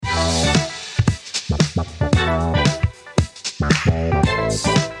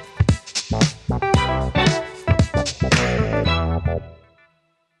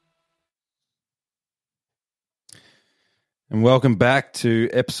And welcome back to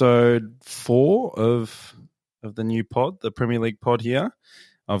episode 4 of the new pod, the Premier League pod here.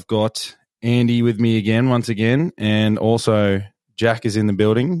 I've got Andy with me once again, and also Jack is in the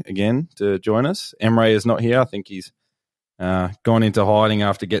building again to join us. Emre is not here. I think he's gone into hiding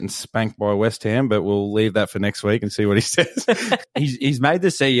after getting spanked by West Ham, but we'll leave that for next week and see what he says. He's made the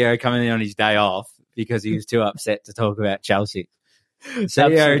CEO coming in on his day off because he was too upset to talk about Chelsea.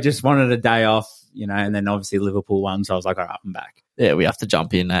 CEO just wanted a day off, and then obviously Liverpool won, so I was like, all right, I'm back. Yeah, we have to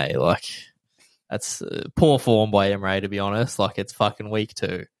jump in, that's poor form by Emre, to be honest. It's fucking week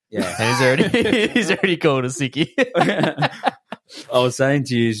 2. Yeah. And he's already called a sickie. I was saying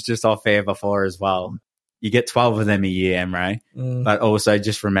to you just off air before as well, you get 12 of them a year, Emre, but also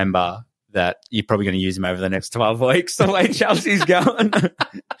just remember that you're probably going to use them over the next 12 weeks, the way Chelsea's going.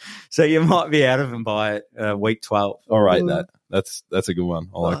 So you might be out of them by week 12. All right, that's a good one.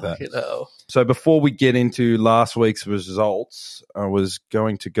 I like that. Hell. So before we get into last week's results, I was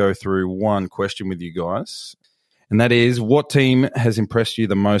going to go through one question with you guys, and that is, what team has impressed you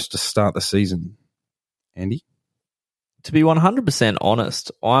the most to start the season? Andy? To be 100%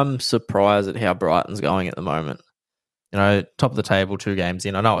 honest, I'm surprised at how Brighton's going at the moment. Top of the table, 2 games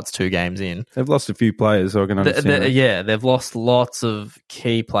in. I know it's 2 games in. They've lost a few players, so I can understand that. Yeah, they've lost lots of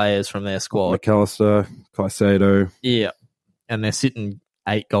key players from their squad. McAllister, Caicedo. Yeah, and they're sitting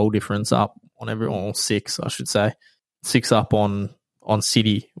 8 goal difference up on everyone, or 6, I should say. 6 up on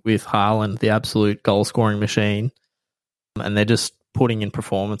City with Haaland, the absolute goal-scoring machine. And they're just putting in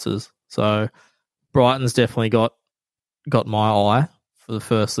performances. So Brighton's definitely got my eye for the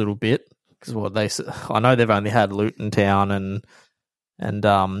first little bit. Because I know they've only had Luton Town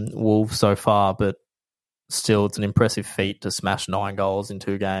and Wolves so far, but still, it's an impressive feat to smash 9 goals in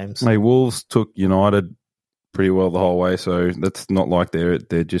 2 games. Hey, Wolves took United pretty well the whole way, so that's not like they're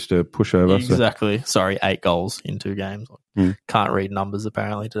just a pushover. Exactly. So. Sorry, 8 goals in 2 games. Can't read numbers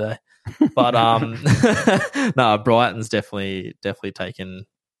apparently today, but no, Brighton's definitely taken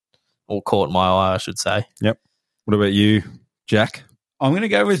or caught my eye, I should say. Yep. What about you, Jack? I'm going to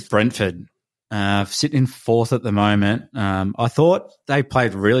go with Brentford. Sitting in 4th at the moment. I thought they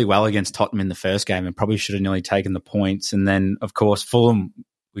played really well against Tottenham in the first game and probably should have nearly taken the points. And then, of course, Fulham,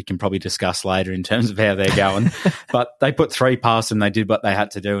 we can probably discuss later in terms of how they're going. But they put 3 past them. They did what they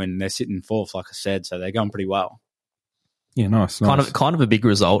had to do, and they're sitting 4th, like I said. So they're going pretty well. Yeah, nice. Kind of a big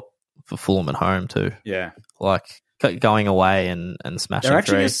result for Fulham at home too. Yeah. Going away and smashing. They're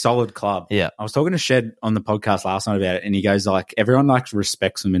actually 3. a solid club. Yeah. I was talking to Shed on the podcast last night about it, and he goes everyone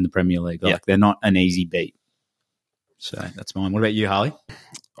respects them in the Premier League. They're not an easy beat. So that's mine. What about you, Harley?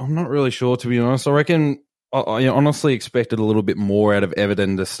 I'm not really sure, to be honest. I reckon I honestly expected a little bit more out of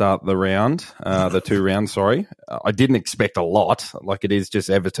Everton to start the round, the 2 rounds, sorry. I didn't expect a lot, it is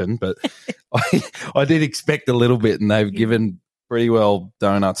just Everton, but I did expect a little bit, and they've given pretty well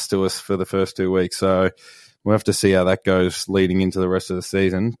donuts to us for the first 2 weeks. So we'll have to see how that goes leading into the rest of the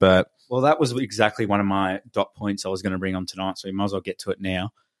season. But that was exactly one of my dot points I was going to bring on tonight, so we might as well get to it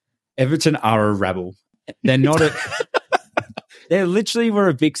now. Everton are a rabble. They're not they literally were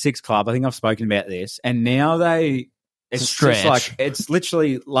a Big 6 club. I think I've spoken about this. And now it's stretch. It's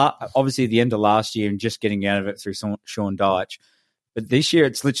literally obviously the end of last year and just getting out of it through Sean Dyche. But this year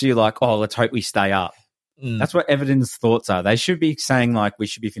it's literally let's hope we stay up. That's what Everton's thoughts are. They should be saying we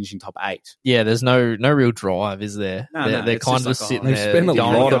should be finishing top 8. Yeah, there's no real drive, is there? No, they're kind of just sitting there. They spend a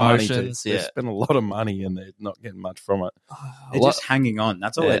lot of money. Yeah. They spend a lot of money, and they're not getting much from it. They're just hanging on.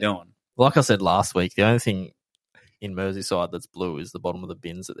 That's all they're doing. Like I said last week, the only thing in Merseyside that's blue is the bottom of the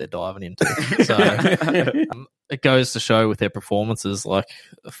bins that they're diving into. So it goes to show with their performances, a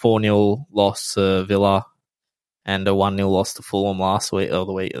 4-0 loss to Villa and a 1-0 loss to Fulham last week, or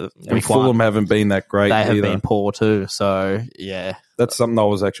the week. And Fulham haven't been that great. They have either. been poor too. So yeah, that's something I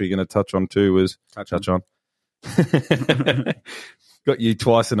was actually going to touch on too. Was touch on. Got you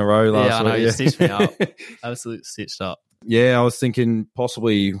twice in a row last week. I know, you stitched me up. Absolutely stitched up. Yeah, I was thinking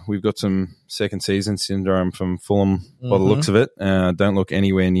possibly we've got some second season syndrome from Fulham by the looks of it. Don't look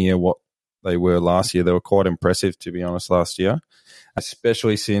anywhere near what they were last year. They were quite impressive, to be honest, last year,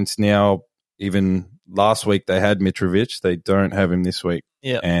 especially since now, even last week they had Mitrovic. They don't have him this week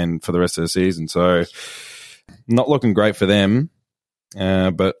and for the rest of the season. So not looking great for them.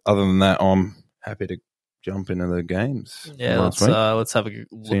 But other than that, I'm happy to jump into the games. Yeah, let's have a look over the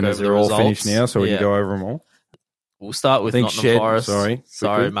they're results. all finished now, so we can go over them all. We'll start with Nottingham Forest.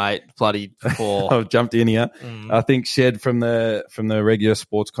 Sorry, mate. Bloody poor. I've jumped in here. I think Shed from the regular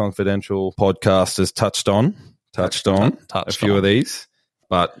Sports Confidential podcast has touched on a few of these,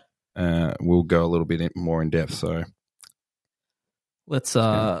 but we'll go a little bit more in depth. So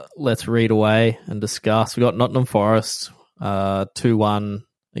let's read away and discuss. We got Nottingham Forest 2-1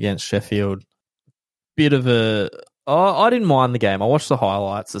 against Sheffield. Bit of a... I didn't mind the game. I watched the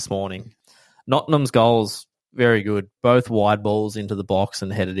highlights this morning. Nottingham's goals, very good. Both wide balls into the box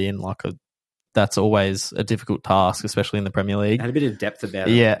and headed in. That's always a difficult task, especially in the Premier League. Had a bit of depth about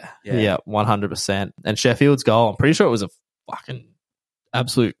it. Yeah, 100%. And Sheffield's goal, I'm pretty sure it was a fucking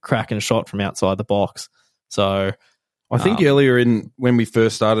absolute cracking shot from outside the box. So I think earlier when we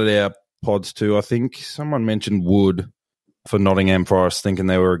first started our pods too, I think someone mentioned Wood for Nottingham Forest, thinking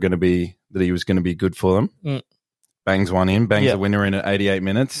he was going to be good for them. Bangs one in, the winner in at 88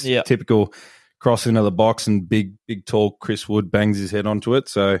 minutes. Yep. Typical cross into the box, and big tall Chris Wood bangs his head onto it.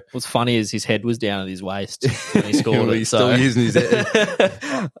 So what's funny is his head was down at his waist when he scored it. He's still using his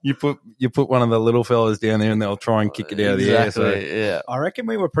head. You put one of the little fellas down there and they'll try and kick it out of the air. So. Yeah. I reckon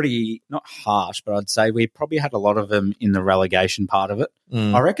we were pretty, not harsh, but I'd say we probably had a lot of them in the relegation part of it.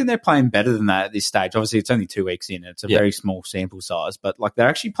 I reckon they're playing better than that at this stage. Obviously, it's only 2 weeks in. It's a very small sample size, but they're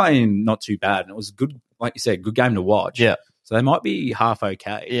actually playing not too bad. And it was good, like you said, good game to watch. Yeah. So they might be half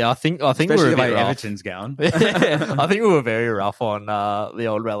okay. Yeah, I think especially we're the way rough. Everton's going. I think we were very rough on the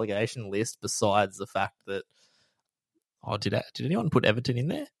old relegation list. Besides the fact that, did anyone put Everton in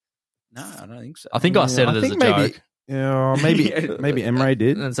there? No, I don't think so. I think I said it as a joke. Yeah, maybe Emre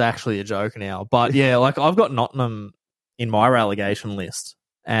did. It's actually a joke now, but yeah, I've got Nottingham in my relegation list,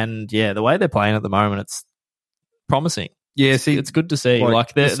 and yeah, the way they're playing at the moment, it's promising. Yeah, see, it's good to see.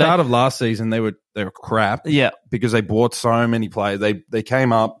 The start of last season, they were crap. Yeah, because they bought so many players. They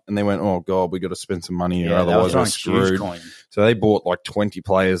came up and they went, oh god, we got to spend some money here, otherwise we're screwed. So they bought 20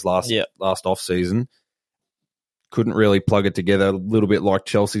 players last off season. Couldn't really plug it together. A little bit like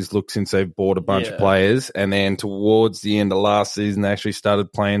Chelsea's look since they've bought a bunch of players, and then towards the end of last season, they actually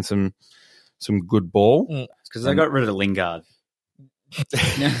started playing some good ball because they got rid of Lingard.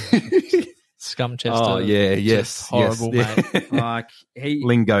 Scumchester. Oh yeah, yes, horrible, mate.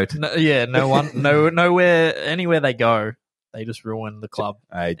 Lingoat. Nowhere, anywhere they go, they just ruin the club.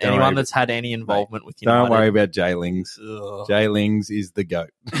 Hey, anyone that's had any involvement with United. Don't worry about Jay Lings. Jay Lings is the goat.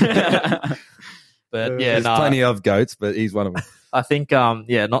 But there's plenty of goats, but he's one of them. I think,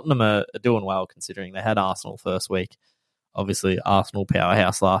 Nottingham are doing well considering they had Arsenal first week. Obviously, Arsenal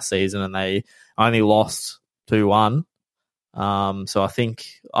powerhouse last season, and they only lost 2-1. So I think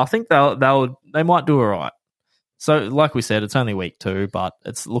they might do all right. So, like we said, it's only week 2, but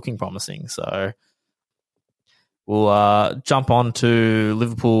it's looking promising. So we'll jump on to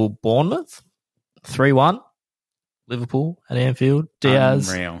Liverpool-Bournemouth, 3-1. Liverpool at Anfield. Diaz,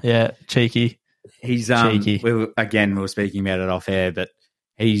 Unreal. Cheeky. He's cheeky. We were speaking about it off air, but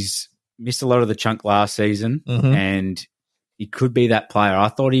he's missed a lot of the chunk last season, and he could be that player. I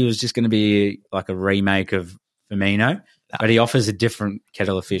thought he was just going to be like a remake of Firmino. But he offers a different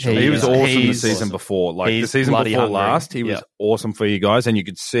kettle of fish. He was awesome the season before. The season before hungry. last, he was awesome for you guys. And you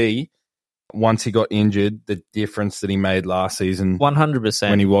could see, once he got injured, the difference that he made last season. 100%.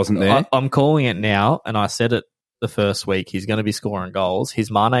 When he wasn't there. I'm calling it now, and I said it the first week. He's going to be scoring goals.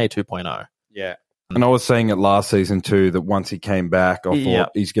 He's Mane 2.0. Yeah. And I was saying it last season too, that once he came back, I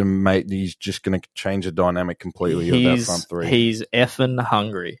thought he's just going to change the dynamic completely of that front three. He's effing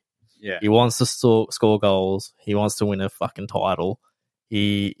hungry. Yeah. He wants to score goals. He wants to win a fucking title.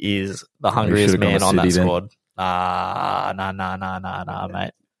 He is the hungriest man on that squad. Nah,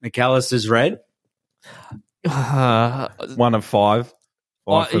 mate. McAllister's red? 1 of 5.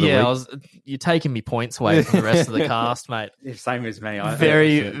 You're taking me points away from the rest of the cast, mate. Same as me.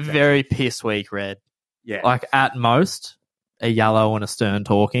 Very piss weak, red. Yeah. At most, a yellow and a stern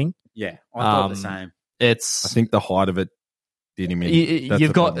talking. Yeah, I thought the same. I think the height of it did him in.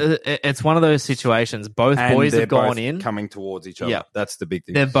 You've got it's one of those situations. Both boys have gone in. Coming towards each other. Yeah. That's the big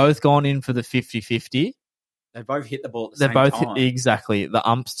thing. They've both gone in for the 50-50. They both hit the ball at the same time. Exactly. The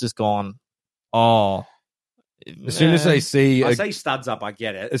ump's just gone, as soon as they see... I say studs up, I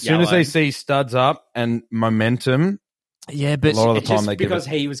get it. As soon as they see studs up and momentum... Yeah, but a lot of the time they give because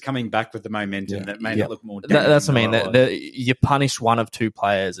he was coming back with the momentum that made it look more... That's what I mean. You punish one of two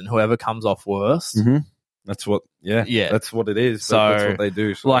players, and whoever comes off worst... Mm-hmm. That's what... Yeah, that's what it is. So, that's what they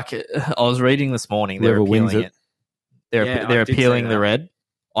do. So. I was reading this morning, they're appealing it. They're appealing the red.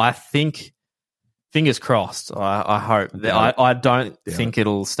 I think... Fingers crossed. I hope. I don't think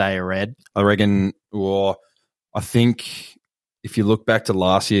it'll stay a red. I reckon... I think if you look back to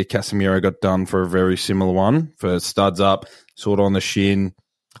last year, Casemiro got done for a very similar one, for studs up, sort of on the shin,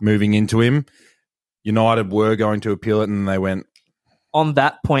 moving into him. United were going to appeal it, and they went... On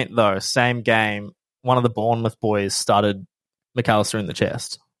that point, though, same game, one of the Bournemouth boys studded McAllister in the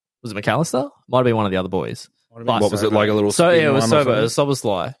chest. Was it McAllister? Might have been one of the other boys. What was it, like a little... So, yeah, it was Sobo. It was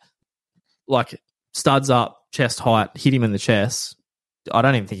Soboslai. studs up, chest height, hit him in the chest. I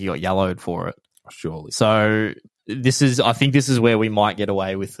don't even think he got yellowed for it. Surely. So I think this is where we might get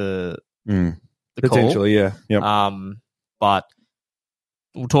away with the potentially, call. yeah. But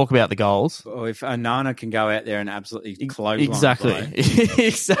we'll talk about the goals. Well, if Onana can go out there and absolutely close exactly.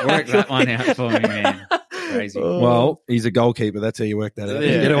 Work that one out for me, man. Crazy. Well, he's a goalkeeper. That's how you work that out.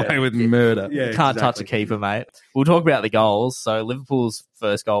 Yeah. You get away with murder. Yeah, Can't touch a keeper, mate. We'll talk about the goals. So Liverpool's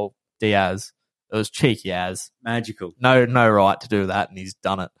first goal, Diaz. It was cheeky as. Magical. No right to do that, and he's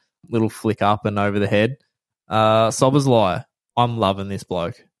done it. Little flick up and over the head. Szoboszlai, I'm loving this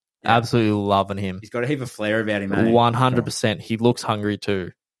bloke. Yeah. Absolutely loving him. He's got a heap of flair about him, mate. 100%. He looks hungry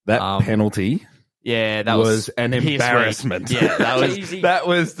too. That penalty... Yeah, that was an embarrassment. Yeah, that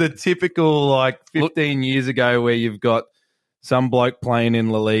was the typical 15 years ago where you've got some bloke playing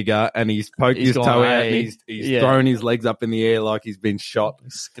in La Liga and he's poked his toe out and he's thrown his legs up in the air like he's been shot.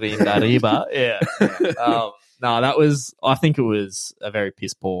 Screamed arriba. Yeah. I think it was a very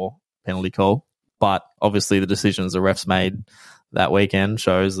piss poor penalty call, but obviously the decisions the refs made that weekend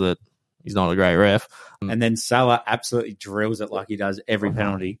shows that he's not a great ref. And then Salah absolutely drills it like he does every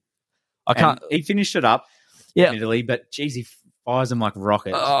penalty. He finished it up, admittedly, but geez, he fires them like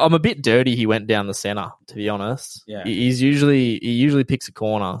rockets. I'm a bit dirty. He went down the center, to be honest. Yeah, he usually picks a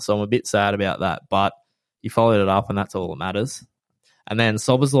corner, so I'm a bit sad about that. But he followed it up, and that's all that matters. And then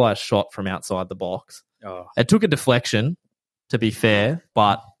Szoboszlai's shot from outside the box. Oh. It took a deflection, to be fair,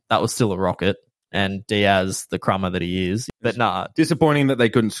 but that was still a rocket. And Diaz, the crummer that he is, but nah, disappointing that they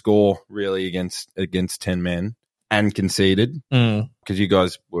couldn't score really against 10 men. And conceded because you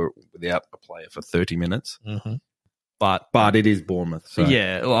guys were without a player for 30 minutes. Mm-hmm. But it is Bournemouth. So.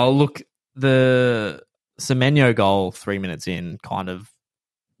 Yeah. Well, look, the Semenyo goal 3 minutes in kind of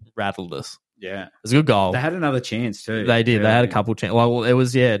rattled us. Yeah. It was a good goal. They had another chance too. They did. Yeah. They had a couple chances. Well, it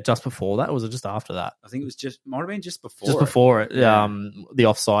was, just before that. Or was it just after that? I think it was might have been just before. Just before it. Yeah. The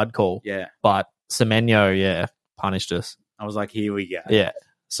offside call. Yeah. But Semenyo, punished us. I was like, here we go. Yeah.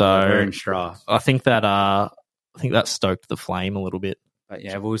 So we're in strife. I think that stoked the flame a little bit. But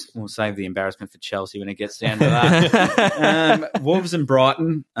yeah, we'll save the embarrassment for Chelsea when it gets down to that. Wolves and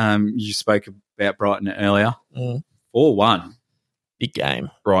Brighton. You spoke about Brighton earlier. 4-1. Big game.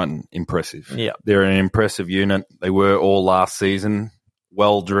 Brighton, impressive. Yeah. They're an impressive unit. They were all last season.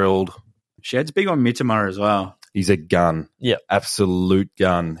 Well drilled. Shed's big on Mitoma as well. He's a gun. Yeah. Absolute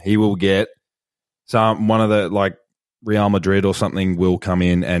gun. He will get one of the Real Madrid or something will come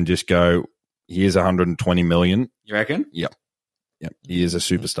in and just go, here's 120 million. You reckon? Yep. He is a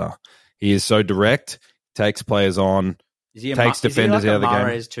superstar. He is so direct, takes players on, takes defenders out of the game.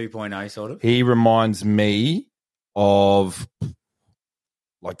 Mahrez 2.0 sort of? He reminds me of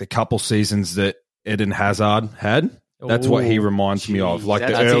the couple seasons that Eden Hazard had. That's what he reminds me of.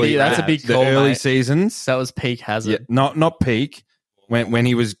 That's a big call, early seasons. That was peak Hazard. Yeah, not peak. When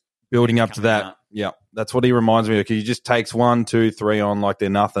he was building up to that. Yeah, that's what he reminds me of. Because he just takes 1, 2, 3 on like they're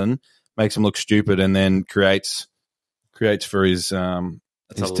nothing, makes them look stupid, and then creates for his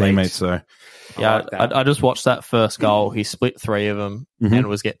teammates. So yeah, I just watched that first goal. He split 3 of them and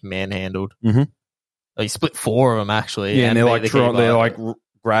was getting manhandled. Mm-hmm. He split 4 of them actually. Yeah, and they're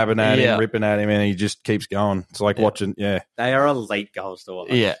grabbing at him, ripping at him, and he just keeps going. It's like watching. Yeah, they are elite goals to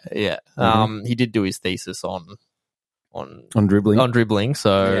watch. Yeah. He did do his thesis on dribbling.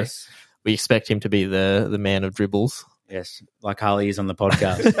 So we expect him to be the man of dribbles. Yes, like Harley is on the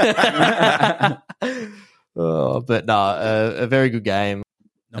podcast. But no, a very good game.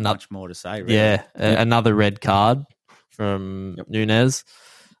 Not much more to say, really. Yeah, another red card from Nunez.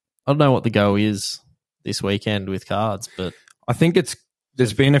 I don't know what the go is this weekend with cards, but I think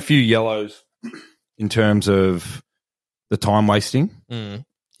there's been a few yellows in terms of the time wasting.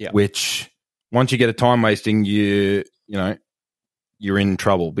 Which once you get a time wasting, you're in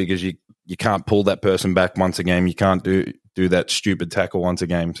trouble because you can't pull that person back once a game. You can't do that stupid tackle once a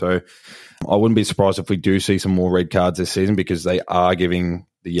game. So I wouldn't be surprised if we do see some more red cards this season because they are giving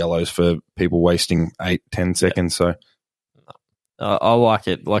the yellows for people wasting 8-10 seconds. So I like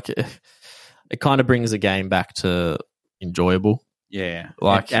it. It kind of brings the game back to enjoyable. Yeah,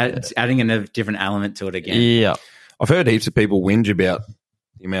 adding a different element to it again. Yeah, I've heard heaps of people whinge about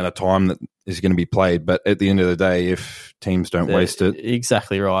the amount of time that is going to be played, but at the end of the day, if teams don't waste it,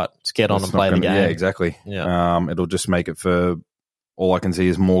 exactly right. Just get on and play the game. Yeah, exactly. Yeah, it'll just make it for all I can see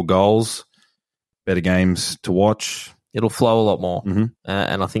is more goals, better games to watch. It'll flow a lot more,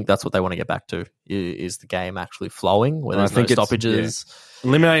 and I think that's what they want to get back to: is the game actually flowing, where there's no stoppages.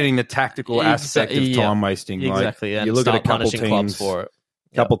 Eliminating the tactical aspect of time wasting. Exactly. You look at a couple teams for it.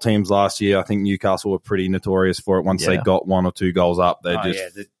 Couple teams last year, I think Newcastle were pretty notorious for it. Once they got 1 or 2 goals up, they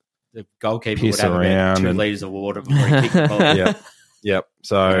the goalkeeper Piss would have around about 2 and- litres of water before he kicked the ball. Yep.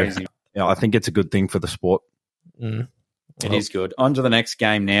 So Crazy. yeah, I think it's a good thing for the sport. Mm. It is good. On to the next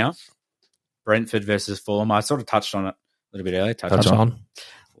game now. Brentford versus Fulham. I sort of touched on it a little bit earlier. Touch on.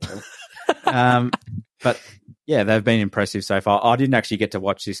 But yeah, they've been impressive so far. I didn't actually get to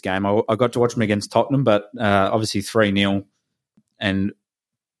watch this game. I got to watch them against Tottenham, but obviously 3-0. And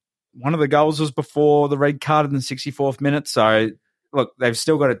one of the goals was before the red card in the 64th minute. So, look, they've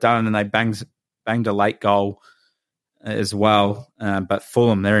still got it done, and they banged a late goal as well. But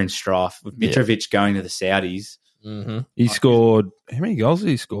Fulham, they're in strife. With Mitrovic going to the Saudis. Mm-hmm. He scored. How many goals did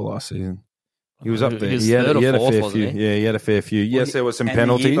he score last season? He was up there. He had a fair few. Yeah, he had a fair few. Yes, there were some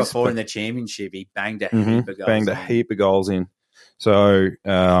penalties. The year before in the championship, he banged a heap of goals. Banged a heap of goals in. So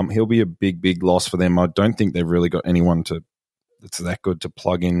he'll be a big loss for them. I don't think they've really got anyone that's that good to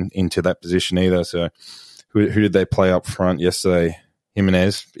plug into that position either. So who did they play up front yesterday?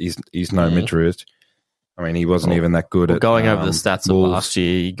 Jimenez. He's no Mitrovic. I mean, he wasn't even that good at going over the stats of last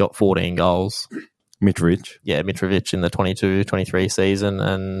year. He got 14 goals. Mitrovic. Yeah, Mitrovic in the 22-23 season,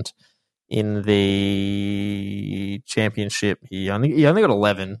 and in the championship, he only got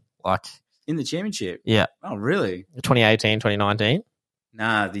 11. Like in the championship? Yeah. Oh, really? 2018, 2019?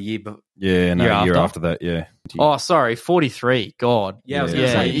 Nah, the year before. Yeah, no, year after that, yeah. Oh, sorry, 43. God. Yeah, I was going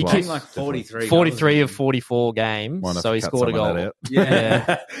to say, he came like 43. 43 of 44 games, so he scored a goal.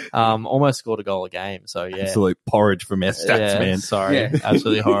 Yeah. Almost scored a goal a game, so yeah. Absolute porridge from our stats, man. Sorry,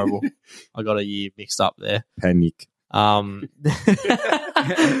 absolutely horrible. I got a year mixed up there. Panic. But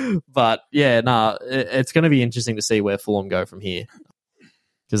yeah, it's going to be interesting to see where Fulham go from here,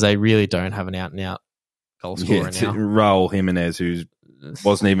 because they really don't have an out-and-out goal scorer now. Raul Jimenez, who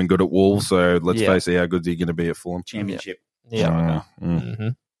wasn't even good at Wolves, so let's face it, how good is he going to be at Fulham? Championship. Yeah. Mm-hmm.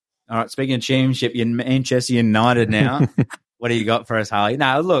 All right, speaking of championship, you're Manchester United now. What do you got for us, Harley?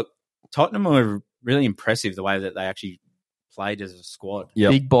 Now, look, Tottenham were really impressive the way that they actually played as a squad.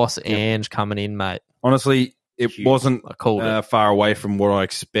 Yep. Big boss Ange coming in, mate. Honestly, it wasn't far away from what I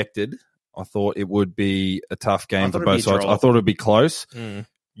expected. I thought it would be a tough game for both sides. I thought it would be close.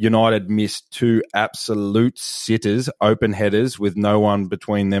 United missed 2 absolute sitters, open headers with no one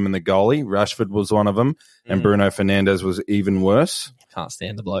between them and the goalie. Rashford was one of them, and Bruno Fernandes was even worse. Can't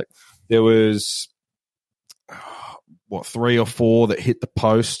stand the bloke. There was, 3 or 4 that hit the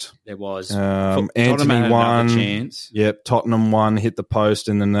post. There was. Anthony won. Chance. Yep, Tottenham won, hit the post,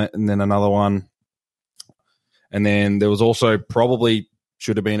 and then another one. And then there was also probably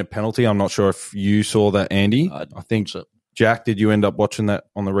should have been a penalty. I'm not sure if you saw that, Andy. I think so. Jack, did you end up watching that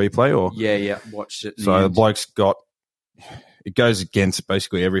on the replay? Or Yeah, watched it. So the bloke's it goes against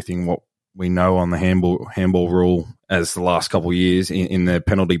basically everything what we know on the handball rule as the last couple of years in the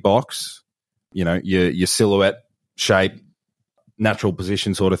penalty box. You know, your silhouette, shape, natural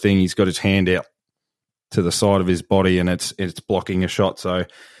position sort of thing. He's got his hand out to the side of his body and it's blocking a shot. So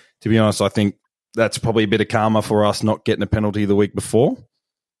to be honest, I think that's probably a bit of karma for us not getting a penalty the week before.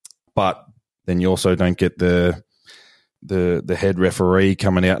 But then you also don't get the head referee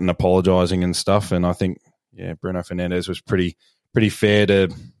coming out and apologising and stuff. And I think, Bruno Fernandes was pretty fair to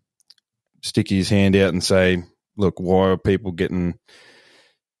stick his hand out and say, look, why are people getting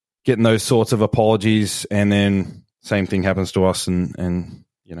those sorts of apologies? And then same thing happens to us and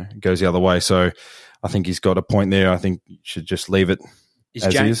it goes the other way. So I think he's got a point there. I think you should just leave it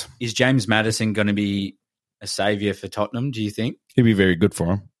as is. Is James Maddison going to be a saviour for Tottenham, do you think? He'd be very good for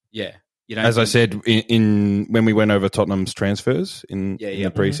him. Yeah. As I said, in when we went over Tottenham's transfers in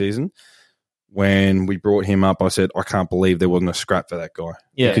the preseason, when we brought him up, I said, I can't believe there wasn't a scrap for that guy.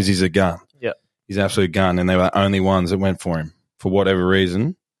 Yeah. Because he's a gun. Yeah. He's an absolute gun, and they were the only ones that went for him. For whatever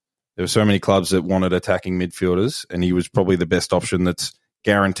reason, there were so many clubs that wanted attacking midfielders, and he was probably the best option that's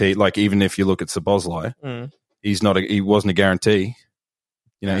guaranteed. Like, even if you look at Szoboszlai, he wasn't a guarantee.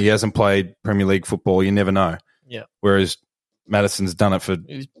 He hasn't played Premier League football. You never know. Yeah. Whereas Madison's done it for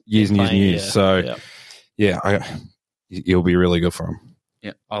years and years and years. So, he'll be really good for him.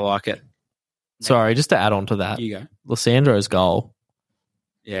 Yeah, I like it. Sorry, just to add on to that. You go. Lissandro's goal.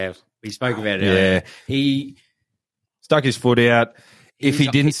 Yeah, we spoke about it earlier. Yeah. He stuck his foot out. If he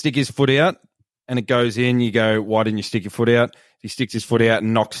didn't stick his foot out and it goes in, you go, why didn't you stick your foot out? If he sticks his foot out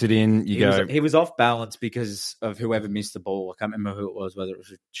and knocks it in, he was off balance because of whoever missed the ball. I can't remember who it was, whether it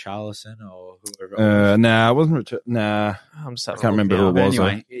was Richarlison or whoever it was. It wasn't I can't remember who it was.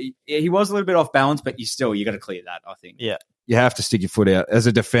 Anyway, he was a little bit off balance, but you got to clear that, I think. Yeah. You have to stick your foot out. As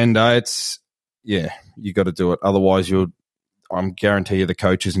a defender, you got to do it. Otherwise, I'm guarantee you the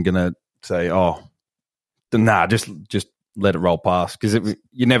coach isn't going to say, just let it roll past because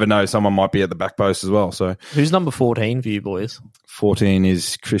you never know. Someone might be at the back post as well. So who's number 14 for you boys? 14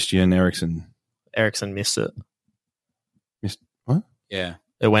 is Christian Eriksen. Eriksen missed it. Missed what? Yeah.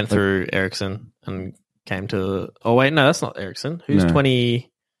 It went through Eriksen and came to... Oh, wait, no, that's not Eriksen. Who's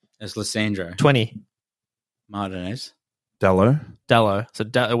 20? It's Lissandro. 20. Martinez. Dallo. So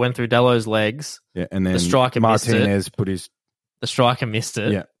it went through Dallo's legs. Yeah, and then the striker Martinez put his... The striker missed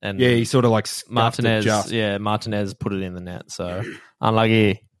it. Yeah, and he sort of like Martinez put it in the net. So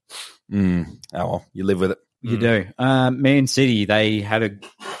unlucky. Oh, well, you live with it. You do. Man City, they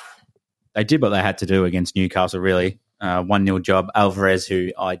did what they had to do against Newcastle, really. 1-0 job. Alvarez,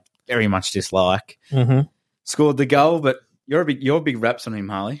 who I very much dislike, scored the goal, but you're big raps on him,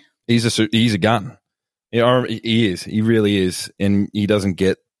 Harley. He's a gun. Yeah, he is. He really is. And he doesn't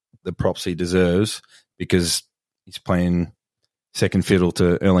get the props he deserves because he's playing second fiddle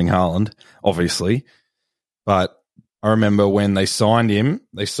to Erling Haaland, obviously. But I remember when they signed him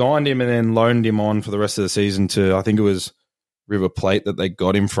and then loaned him on for the rest of the season to, I think it was River Plate that they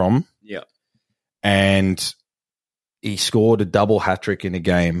got him from. Yeah. And he scored a double hat-trick in a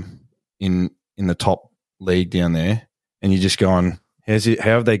game in the top league down there. And you're just going, how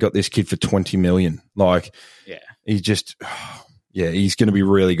have they got this kid for 20 million? Like, he's just, he's going to be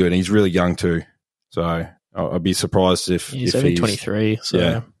really good. And he's really young too. So I'd be surprised if he's only 23.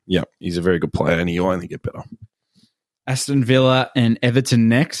 So yeah, he's a very good player and he'll only get better. Aston Villa and Everton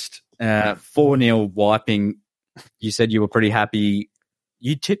next. 4-0 wiping. You said you were pretty happy.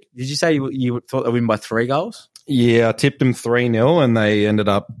 Did you say you thought they'd win by 3 goals? Yeah, I tipped them 3-0 and they ended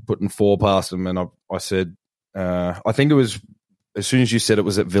up putting 4 past them. And I said, I think it was as soon as you said it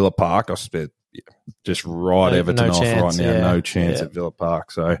was at Villa Park, I said, just write Everton off right now. No chance at Villa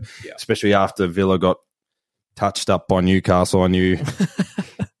Park. So especially after Villa got touched up by Newcastle, I knew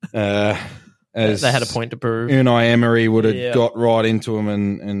as they had a point to prove. Unai Emery would have got right into him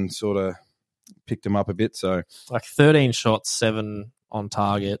and sort of picked him up a bit. So like 13 shots, 7 on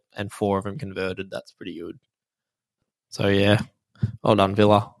target, and 4 of them converted. That's pretty good. So well done,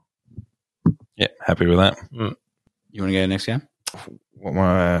 Villa. Yeah, happy with that. You want to go next game?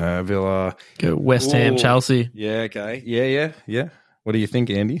 Villa. Go West Ham, Chelsea. Yeah, okay. Yeah. What do you think,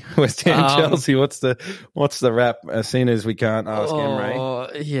 Andy? West Ham, Chelsea. What's the wrap? As soon as we can't ask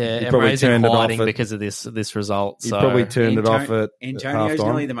Emre. Yeah, Emre's hiding because of this result. He probably turned it off at Antonio's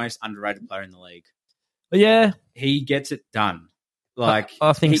nearly the most underrated player in the league. Yeah, he gets it done. Like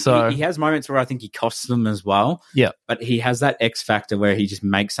I think so. He has moments where I think he costs them as well. Yeah, but he has that X factor where he just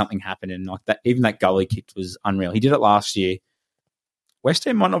makes something happen, and like that, even that goal he kicked was unreal. He did it last year. West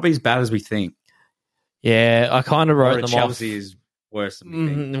Ham might not be as bad as we think. Yeah, I kind of wrote them Chelsea off. is worse than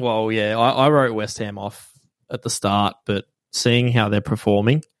we think. Well, yeah, I wrote West Ham off at the start, but seeing how they're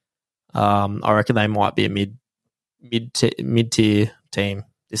performing, I reckon they might be a mid-tier team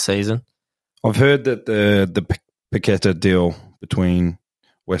this season. I've heard that the Paqueta deal between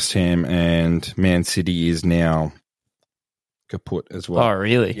West Ham and Man City is now kaput as well. Oh,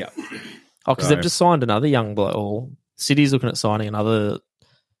 really? Yeah. Oh, because they've just signed another young bloke. Or City's looking at signing another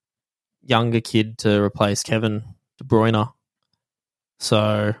younger kid to replace Kevin De Bruyne.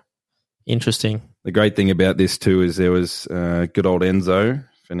 So, interesting. The great thing about this too is there was good old Enzo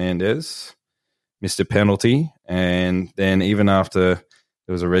Fernandez missed a penalty, and then even after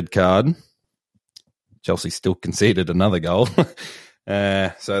there was a red card, Chelsea still conceded another goal.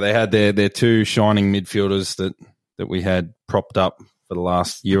 So they had their 2 shining midfielders that we had propped up for the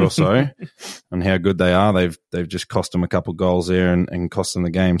last year or so, and how good they are. They've just cost them a couple goals there and cost them the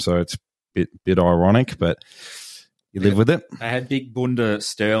game. So it's a bit ironic, but you live with it. They had Big Bunda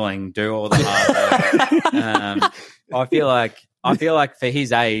Sterling do all the hard work. I feel like for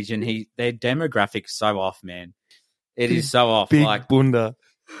his age and their demographic's so off, man. It is so off. Big Bunda.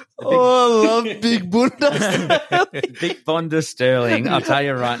 I love Big Bunda. Big Bunda Sterling. I'll tell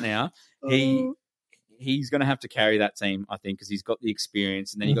you right now, he's going to have to carry that team, I think, because he's got the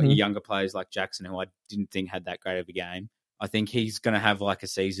experience. And then you've got your younger players like Jackson, who I didn't think had that great of a game. I think he's going to have like a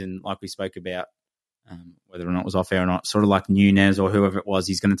season like we spoke about, whether or not it was off air or not, sort of like Nunez or whoever it was.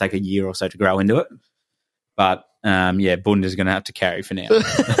 He's going to take a year or so to grow into it. But, Bunda's going to have to carry for now,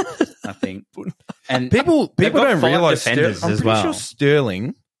 I think. And people don't realise I'm pretty sure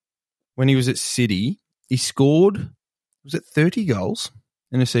Sterling, when he was at City, he scored, was it 30 goals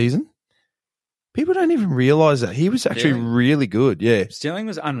in a season? People don't even realise that. He was actually really good, yeah. Sterling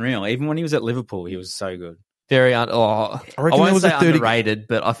was unreal. Even when he was at Liverpool, he was so good. Very I won't say underrated,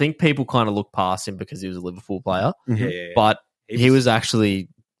 but I think people kind of look past him because he was a Liverpool player. Mm-hmm. Yeah. But he was actually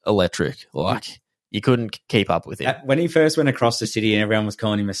electric. Like, you couldn't keep up with him. When he first went across the city and everyone was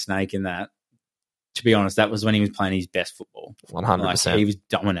calling him a snake in that, to be honest, that was when he was playing his best football. 100%. Like, he was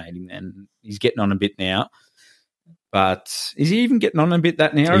dominating then. He's getting on a bit now. But is he even getting on a bit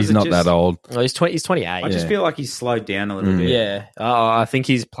that now? He's not that old. Well, he's 28. I just feel like he's slowed down a little bit. Yeah. I think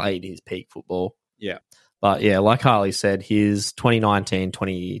he's played his peak football. Yeah. But yeah, like Harley said, his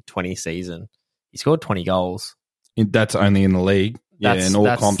 2019-2020 season, he scored 20 goals. That's only in the league. That's- and all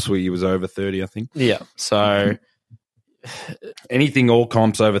that's- comps where he was over 30, I think. Yeah. So Anything all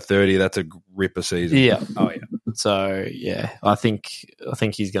comps over 30, that's a ripper season. yeah. Oh, yeah. So yeah, I think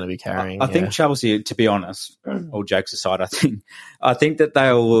he's going to be carrying. I think Chelsea, to be honest, all jokes aside, I think that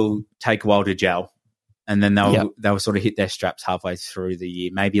they will take a while to gel, and then they'll sort of hit their straps halfway through the year,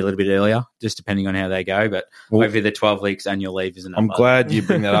 maybe a little bit earlier, just depending on how they go. But over the 12 weeks annual leave isn't. I'm glad you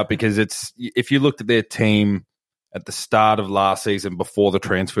bring that up because it's if you looked at their team at the start of last season before the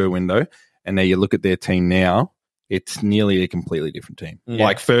transfer window, and now you look at their team now. It's nearly a completely different team. Yeah.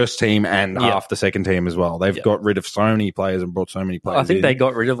 Like first team and half the second team as well. They've got rid of so many players and brought so many players. I think in. they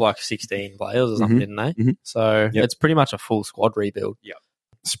got rid of like 16 players or something, didn't they? Mhm. So it's pretty much a full squad rebuild. Yeah.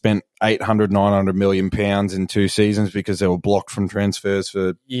 Spent 800, 900 million pounds in 2 seasons because they were blocked from transfers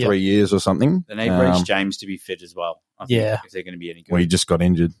for 3 years or something. They need Reece James to be fit as well. I think, if they're going to be any good. Well, he just got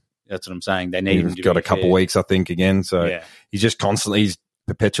injured. That's what I'm saying. They need him to He's got be a couple fit. weeks, I think, again. So he's just he's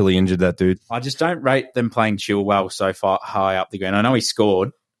perpetually injured, that dude. I just don't rate them playing Chilwell so far high up the ground. I know he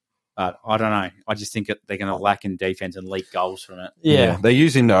scored, but I don't know. I just think that they're going to lack in defense and leak goals from it. Yeah. They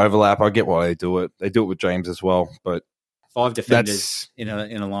use him to overlap. I get why they do it. They do it with James as well, but 5 defenders in a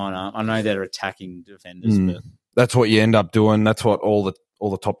lineup. I know they're attacking defenders, but that's what you end up doing. That's what all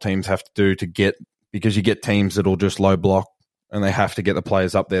the top teams have to do to get, because you get teams that'll just low block and they have to get the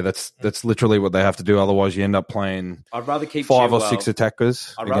players up there. That's literally what they have to do. Otherwise, you end up playing. I'd rather keep 5 or 6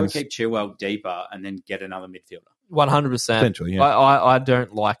 attackers. I'd rather keep Chilwell deeper and then get another midfielder. 100%. Essentially, yeah. I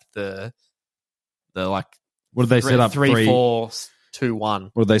don't like the like. What did they set up? 3-4-2-1.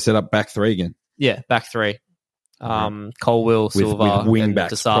 What did they set up? Back 3 again. Yeah, back 3. Colwill, Silva, with wing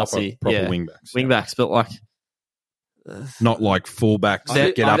backs, Disasi. proper wing backs. Wing backs, but like not like full backs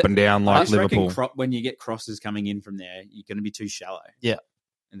that get up and down like Liverpool. When you get crosses coming in from there, you're going to be too shallow. Yeah,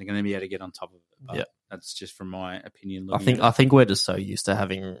 and they're going to be able to get on top of it. But that's just from my opinion. I think we're just so used to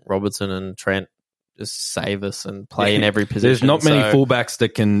having Robertson and Trent just save us and play in every position. There's not many fullbacks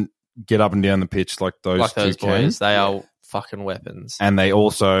that can get up and down the pitch like those two boys. They are fucking weapons, and they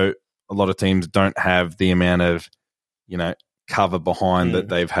also. A lot of teams don't have the amount of, cover behind that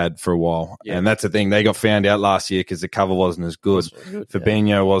they've had for a while. Yeah. And that's the thing. They got found out last year because the cover wasn't as good.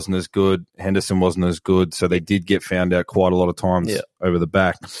 Fabinho wasn't as good. Henderson wasn't as good. So they did get found out quite a lot of times over the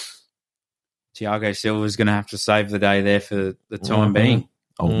back. Thiago Silva's going to have to save the day there for the time being.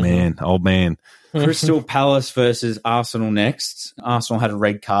 Old man. Crystal Palace versus Arsenal next. Arsenal had a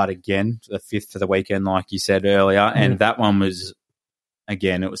red card again, the 5th for the weekend, like you said earlier. And that one was...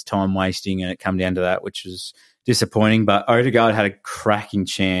 Again, it was time wasting, and it came down to that, which was disappointing. But Odegaard had a cracking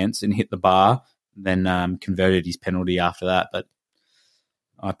chance and hit the bar, then converted his penalty after that. But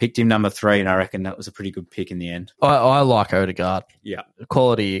I picked him number 3, and I reckon that was a pretty good pick in the end. I like Odegaard. Yeah,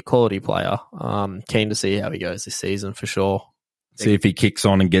 quality player. Keen to see how he goes this season for sure. See if he kicks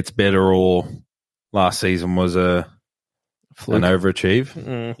on and gets better, or last season was an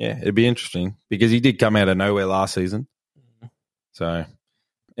overachieve. Yeah, it'd be interesting because he did come out of nowhere last season. So,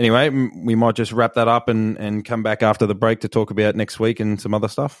 anyway, we might just wrap that up and come back after the break to talk about next week and some other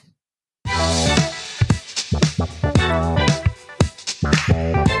stuff.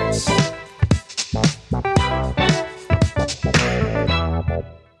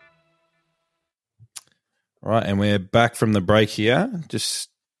 All right, and we're back from the break here. Just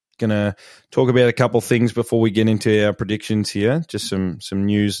going to talk about a couple of things before we get into our predictions here. Just some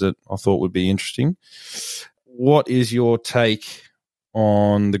news that I thought would be interesting. What is your take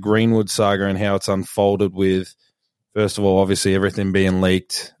on the Greenwood saga and how it's unfolded with, first of all, obviously everything being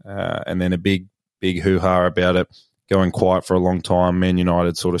leaked and then a big hoo-ha about it going quiet for a long time, Man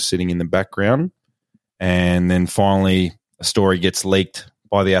United sort of sitting in the background, and then finally a story gets leaked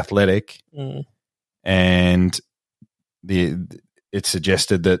by The Athletic and it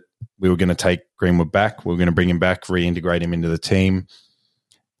suggested that we were going to take Greenwood back, we were going to bring him back, reintegrate him into the team.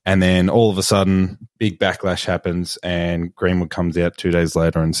 And then all of a sudden, big backlash happens, and Greenwood comes out 2 days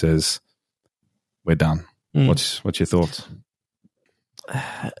later and says, "We're done." What's your thoughts?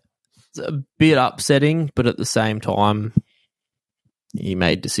 It's a bit upsetting, but at the same time, he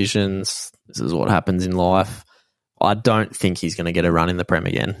made decisions. This is what happens in life. I don't think he's going to get a run in the Prem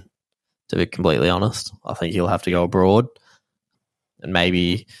again, to be completely honest. I think he'll have to go abroad, and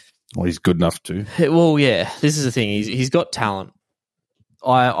maybe. Well, he's good enough to. Well, yeah, this is the thing. He's got talent.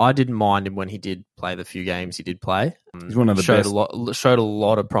 I didn't mind him when he did play the few games he did play. He's one of the best. Showed a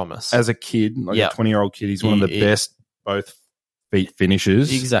lot of promise. As a kid, like a 20-year-old kid, he's one of the best both feet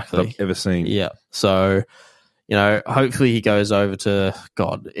finishers exactly that I've ever seen. Yeah. So, hopefully he goes over to,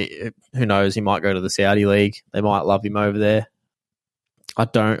 who knows, he might go to the Saudi League. They might love him over there. I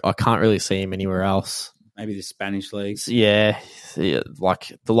can't really see him anywhere else. Maybe the Spanish leagues. Yeah,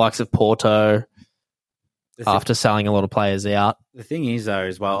 like the likes of Porto, after selling a lot of players out. The thing is, though,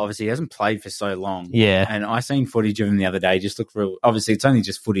 as well, obviously he hasn't played for so long. Yeah. And I seen footage of him the other day. Just look for, obviously it's only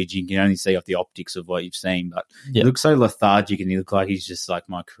just footage. You can only see off the optics of what you've seen, but he looks so lethargic and he looks like he's just like,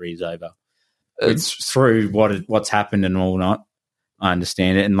 my career's over. It's through what's happened and all not. I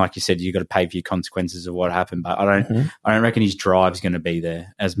understand it. And like you said, you've got to pay for your consequences of what happened, but I don't reckon his drive's going to be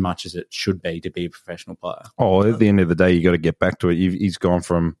there as much as it should be to be a professional player. Oh, at the end of the day, you got to get back to it. He's gone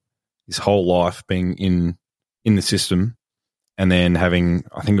from his whole life being in the system and then having,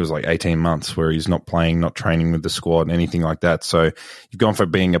 I think it was like 18 months where he's not playing, not training with the squad, anything like that. So you've gone from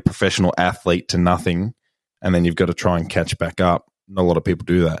being a professional athlete to nothing, and then you've got to try and catch back up. Not a lot of people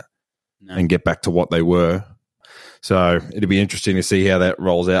do that and get back to what they were. So it'll be interesting to see how that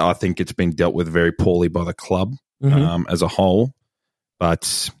rolls out. I think it's been dealt with very poorly by the club as a whole.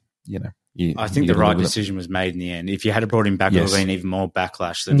 But, I think the right decision was made in the end. If you had brought him back, it would have been even more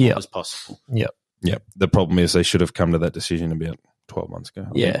backlash than what was possible. Yeah. The problem is they should have come to that decision about 12 months ago.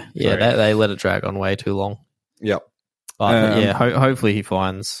 They let it drag on way too long. Yep. But hopefully he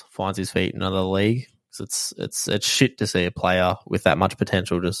finds his feet in another league. Because it's shit to see a player with that much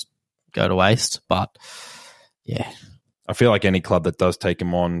potential just go to waste. But yeah, I feel like any club that does take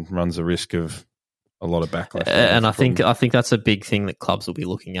him on runs the risk of a lot of backlash. And I think that's a big thing that clubs will be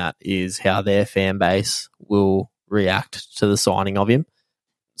looking at is how their fan base will react to the signing of him.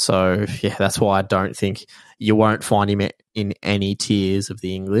 So, that's why I don't think you won't find him in any tiers of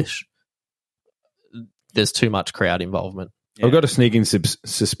the English. There's too much crowd involvement. Yeah. I've got a sneaking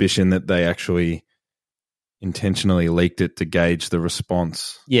suspicion that they actually intentionally leaked it to gauge the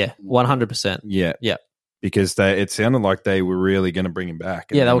response. Yeah, 100%. Yeah. Because it sounded like they were really going to bring him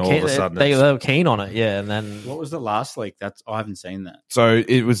back. And they were keen. They were keen on it. Yeah, and then what was the last leak? I haven't seen that. So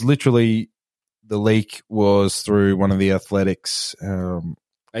it was literally the leak was through one of the Athletics.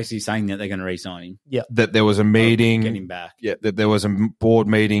 Basically saying that they're going to re-sign him. Yeah, that there was a meeting. Get him back. Yeah, that there was a board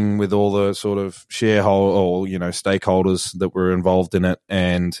meeting with all the sort of stakeholders that were involved in it,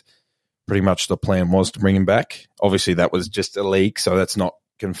 and pretty much the plan was to bring him back. Obviously, that was just a leak, so that's not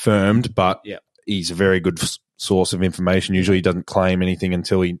confirmed. But he's a very good source of information. Usually, he doesn't claim anything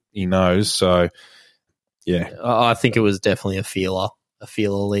until he knows. So, yeah, I think it was definitely a feeler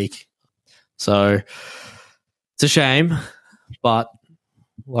leak. So it's a shame, but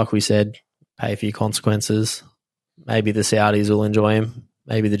like we said, pay for your consequences. Maybe the Saudis will enjoy him.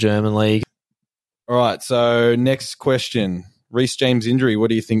 Maybe the German league. All right. So next question, Reece James injury. What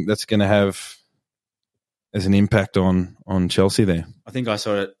do you think that's going to have as an impact on Chelsea there? I think I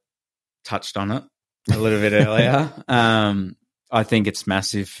sort of touched on it a little bit earlier. I think it's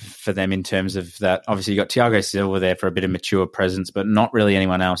massive for them in terms of that. Obviously, you got Thiago Silva there for a bit of mature presence, but not really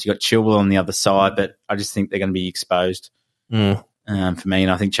anyone else. You got Chilwell on the other side, but I just think they're going to be exposed for me.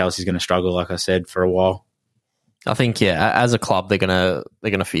 And I think Chelsea's going to struggle, like I said, for a while. I think, as a club, they're gonna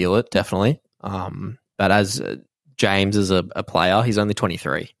feel it definitely. But as James is a player, he's only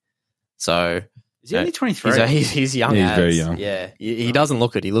 23, so is he only 23? He's young. He's very young. Yeah, he doesn't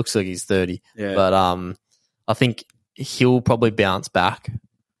look it. He looks like he's 30. Yeah. But I think he'll probably bounce back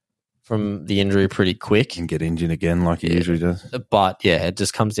from the injury pretty quick and get injured again like he usually does. But it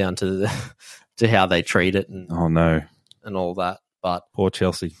just comes down to how they treat it and and all that. But poor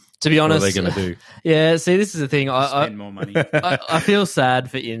Chelsea. To be honest, what are they going to do? Yeah, see, this is the thing. Spend more money. I feel sad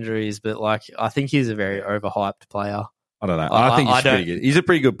for injuries, but I think he's a very overhyped player. I don't know. I think he's pretty good. He's a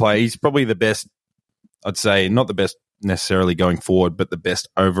pretty good player. He's probably the best. I'd say not the best necessarily going forward, but the best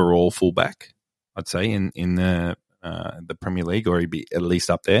overall fullback. I'd say in the Premier League, or he'd be at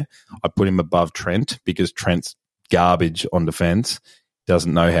least up there. I'd put him above Trent because Trent's garbage on defense,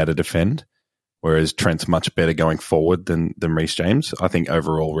 doesn't know how to defend. Whereas Trent's much better going forward than Reece James. I think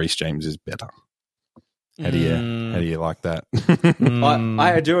overall Reece James is better. How do you like that?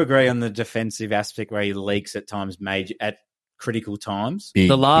 I do agree on the defensive aspect where he leaks at times, at critical times.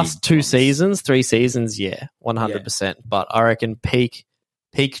 The last 3 seasons, 100%. But I reckon peak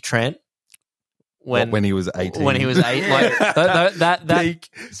Trent when he was 18. When he was 8, like that peak.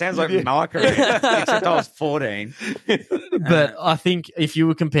 Sounds like Marker, except I was 14. But I think if you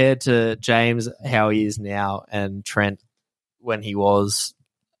were compared to James, how he is now, and Trent when he was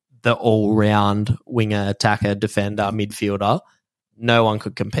the all-round winger, attacker, defender, midfielder, no one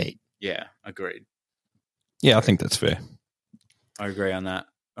could compete. Yeah, agreed. Yeah, I think that's fair. I agree on that.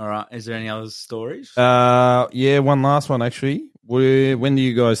 All right. Is there any other stories? Yeah, one last one, actually. When do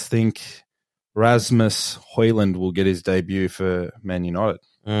you guys think Rasmus Højlund will get his debut for Man United?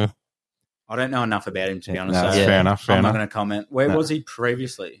 I don't know enough about him, to be honest. No, fair enough. I'm not going to comment. Where was he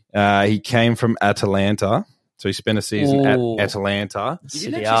previously? He came from Atalanta. So he spent a season at Atalanta. He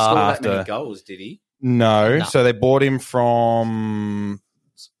didn't actually score that many goals, did he? No. So they bought him from...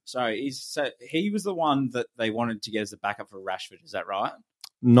 Sorry, he was the one that they wanted to get as a backup for Rashford. Is that right?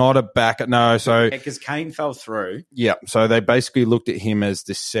 Not a backup. No, so... Because Kane fell through. Yeah, so they basically looked at him as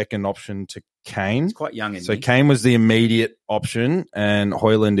the second option to Kane. He's quite young, isn't so he? Kane was the immediate option, and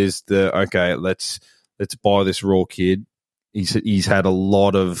Højlund is let's buy this raw kid. He's had a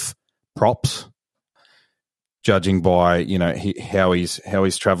lot of props, judging by how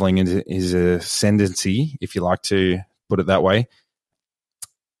he's travelling into his ascendancy, if you like to put it that way.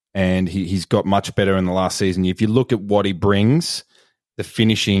 And he's got much better in the last season. If you look at what he brings, the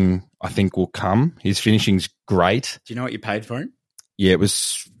finishing, I think, will come. His finishing's great. Do you know what you paid for him? Yeah, it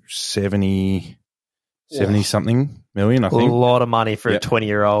was 70-something million, I think. A lot of money for a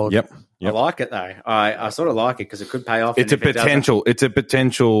 20-year-old. Yep. I like it, though. I sort of like it because it could pay off. It's a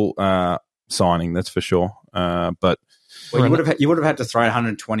potential signing, that's for sure. But you would have had to throw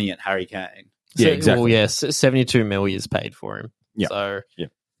 120 at Harry Kane. Yeah, exactly. Well, yes, 72 million is paid for him. Yeah. So, yeah.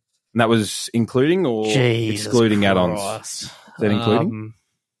 And that was including or excluding add-ons? Is that including?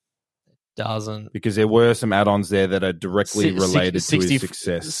 Doesn't. Because there were some add-ons there that are directly related to his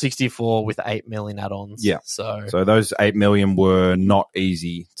success. 64 with 8 million add-ons. Yeah. So those 8 million were not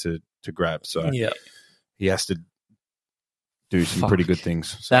easy to grab. So he has to do some pretty good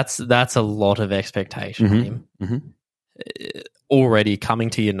things. So. That's a lot of expectation on him. Mm-hmm. Already coming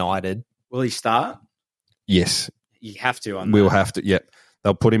to United. Will he start? Yes. You have to. We'll have to. Yeah.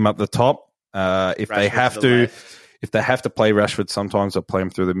 They'll put him up the top. If Rashford they have to play Rashford, sometimes they'll play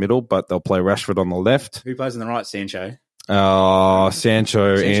him through the middle, but they'll play Rashford on the left. Who plays on the right? Sancho,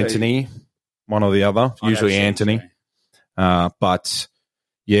 Anthony, one or the other. Usually Anthony. But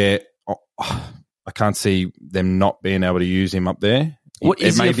yeah, I can't see them not being able to use him up there.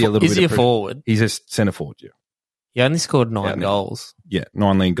 Is he a forward? He's a centre forward. Yeah. He only scored 9 goals. Yeah,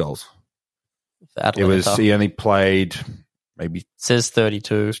 9 league goals. He only played maybe says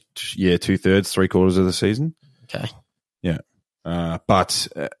 32. Yeah, 2/3, 3/4 of the season. Okay. Yeah. But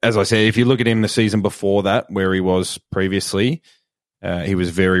as I said, if you look at him the season before that, where he was previously, he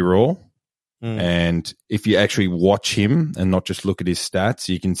was very raw. And if you actually watch him and not just look at his stats,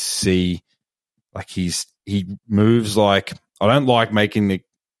 you can see like he moves like, I don't like making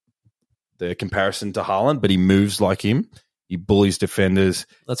the comparison to Haaland, but he moves like him. He bullies defenders.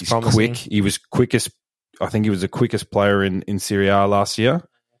 That's He's promising. quick. He was quickest. I think he was the quickest player in Serie A last year.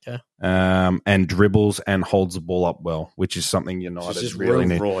 Okay. And dribbles and holds the ball up well, which is something United really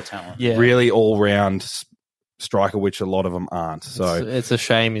need. Raw talent. Yeah. Really all-round striker, which a lot of them aren't. So it's a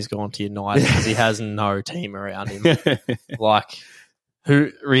shame he's gone to United because he has no team around him. Like,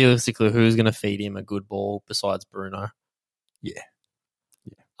 who's going to feed him a good ball besides Bruno? Yeah.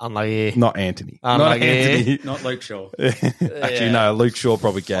 Unlucky. Not Anthony. Not Luke Shaw. Actually, no, Luke Shaw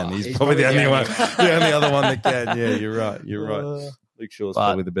probably can. He's probably the only one. The only other one that can. Yeah, you're right. Luke Shaw's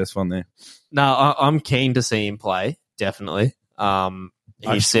probably the best one there. No, I'm keen to see him play, definitely.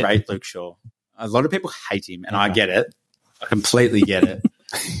 He's great, Luke Shaw. A lot of people hate him, and I get it. I completely get it.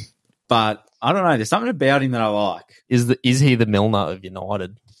 But I don't know. There's something about him that I like. Is he the Milner of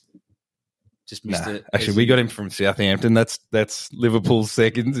United? Just missed it. Actually, we got him from Southampton. That's Liverpool's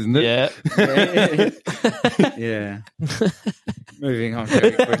second, isn't it? Yeah. Moving on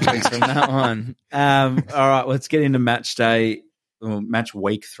very quickly from that one. All right, let's get into match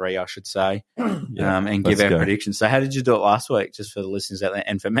week 3, I should say, and give our predictions. So how did you do it last week, just for the listeners out there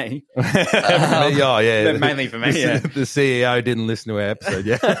and for me? Mainly for me, The CEO didn't listen to our episode,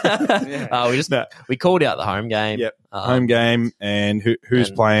 we called out the home game. Yep. Home game and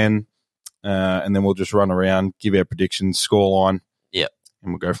who's playing, and then we'll just run around, give our predictions, scoreline, and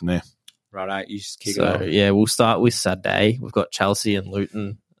we'll go from there. Right, you just kick it off. Yeah, we'll start with Saturday. We've got Chelsea and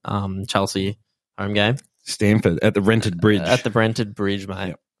Luton. Chelsea home game. Stanford at the Rented Bridge. At the Rented Bridge,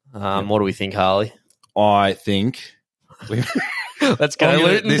 mate. What do we think, Harley? I think... Let's go,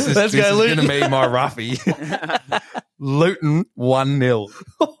 Luton. This is going to be my roughie. Luton 1-0.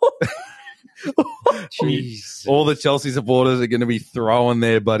 Jeez. All the Chelsea supporters are going to be throwing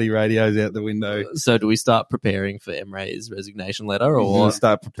their buddy radios out the window. So do we start preparing for Emre's resignation letter? Or we'll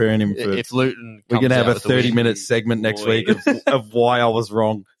start preparing him for... If Luton we're going to have a 30-minute segment next week of why I was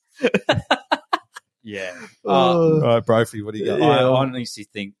wrong. Yeah. All right, Brophy, what do you got? I honestly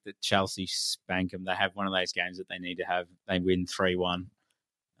think that Chelsea spank them. They have one of those games that they need to have. They win 3-1.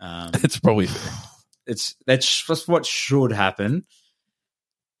 It's probably That's just what should happen.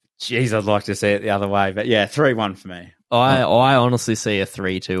 Jeez, I'd like to see it the other way. But yeah, 3-1 for me. I honestly see a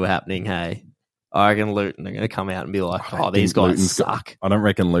 3-2 happening, hey. I reckon Luton are going to come out and be like, these guys Luton's suck. I don't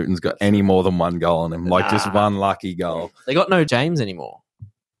reckon Luton's got any more than one goal on him. Like, just one lucky goal. They got no James anymore.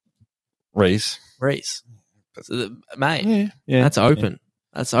 Reece. Mate, Yeah. that's open. Yeah.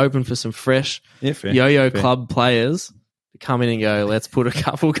 That's open for some fresh yo-yo club players to come in and go, let's put a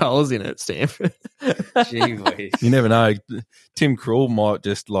couple goals in at Stamford. Gee whiz. You never know. Tim Krul might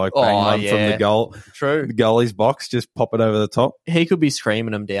just like bang one from the goal. True. The goalie's box, just pop it over the top. He could be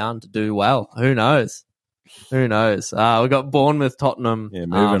screaming them down to do well. Who knows? We got Bournemouth, Tottenham. Yeah,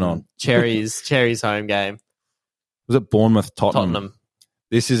 moving on. Cherry's home game. Was it Bournemouth, Tottenham.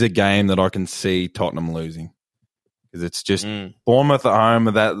 This is a game that I can see Tottenham losing. Because it's just Bournemouth at home.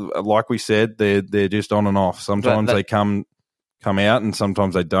 That, like we said, they're just on and off. Sometimes they come out, and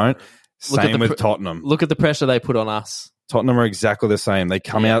sometimes they don't. Same with Tottenham. Look at the pressure they put on us. Tottenham are exactly the same. They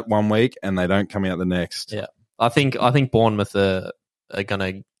come out one week and they don't come out the next. Yeah, I think Bournemouth are going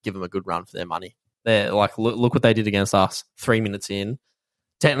to give them a good run for their money. They're like, look what they did against us. 3 minutes in,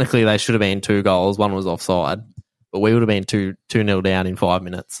 technically they should have been 2 goals. One was offside, but we would have been 2-0 down in 5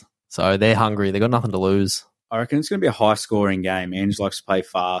 minutes. So they're hungry. They got nothing to lose. I reckon it's going to be a high-scoring game. Ange likes to play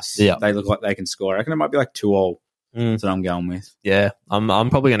fast. Yeah. They look like they can score. I reckon it might be like 2-2. That's what I'm going with. Yeah, I'm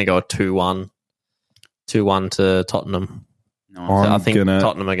probably going to go a 2-1 to Tottenham. Nice. I think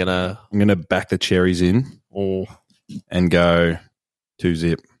Tottenham are going to... I'm going to back the Cherries in and go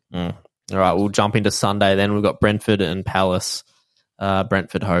 2-0. All right, we'll jump into Sunday then. We've got Brentford and Palace.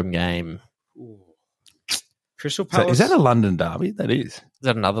 Brentford home game. Crystal Palace. Is that a London derby? That is. Is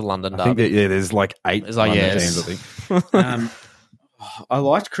that another London derby? I think there's like 8 London teams, I think. I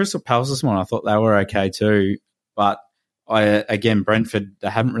liked Crystal Palace this morning. I thought they were okay too. But Brentford, they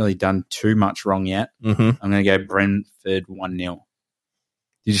haven't really done too much wrong yet. Mm-hmm. I'm going to go Brentford 1-0.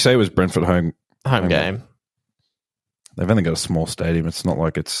 Did you say it was Brentford home game? They've only got a small stadium. It's not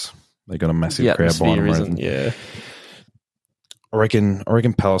like they got a massive crowd behind them. Yeah. I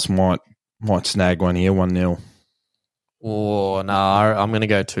reckon Palace might snag one here, 1-0. Oh, no, I'm going to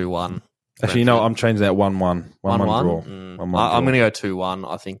go 2-1. Actually, I'm changing that 1-1. 1-1 draw. 1-1 I'm going to go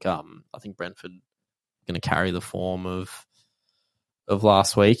 2-1. I think Brentford going to carry the form of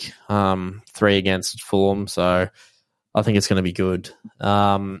last week. 3 against Fulham, so I think it's going to be good.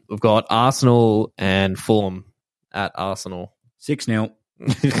 We've got Arsenal and Fulham at Arsenal. 6-0.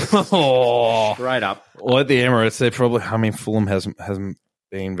 Straight up. Well, at the Emirates, they're probably... I mean, Fulham hasn't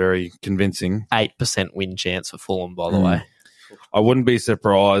been very convincing. 8% win chance for Fulham, by the way. I wouldn't be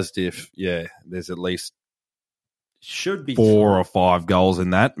surprised if, there's at least should be 4 or 5 goals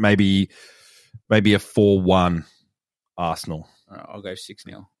in that. Maybe a 4-1 Arsenal. I'll go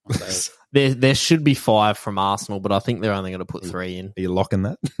 6-0. There should be 5 from Arsenal, but I think they're only going to put 3 in. Are you locking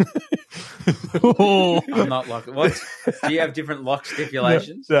that? I'm not locking. What? Do you have different lock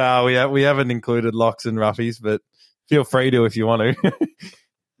stipulations? No, we haven't included locks and roughies, but feel free to if you want to.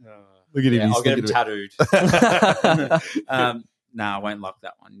 Look at him. I'll get him tattooed. No, I won't lock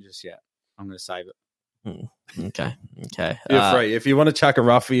that one just yet. I'm going to save it. Okay. Feel free. If you want to chuck a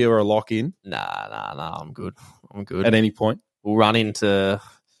roughie or a lock in. Nah, I'm good. At any point. We'll run into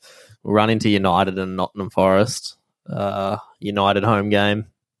United and Nottingham Forest. United home game.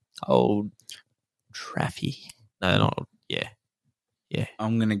 Old Traffy. No, not yeah.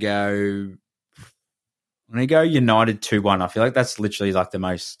 I'm gonna go United 2-1. I feel like that's literally like the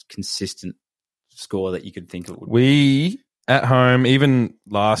most consistent score that you could think it would be. We at home, even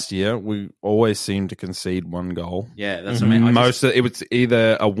last year, we always seem to concede 1 goal. Yeah, that's what I mean. It was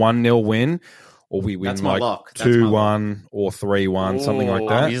either a 1-0 win or we win like 2-1 or 3-1, something like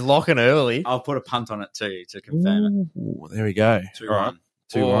that. He's locking early. I'll put a punt on it too to confirm it. There we go. 2-1. All right.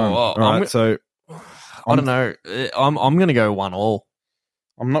 2-1. All right, so I don't know. I'm going to go 1-1.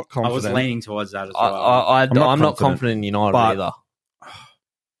 I'm not confident. I was leaning towards that as well. I'm not confident in United either.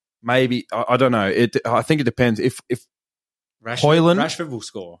 Maybe I don't know. I think it depends. If Rashford will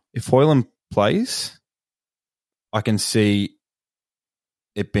score. If Højlund plays, I can see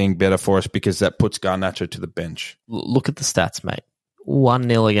it being better for us because that puts Garnacho to the bench. Look at the stats, mate.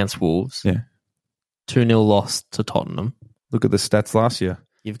 1-0 against Wolves. Yeah. 2-0 loss to Tottenham. Look at the stats last year.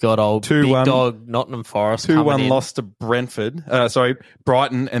 You've got old big dog Nottingham Forest 2-1 loss to Brentford.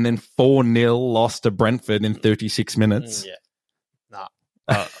 Brighton, and then 4-0 loss to Brentford in 36 minutes. Yeah.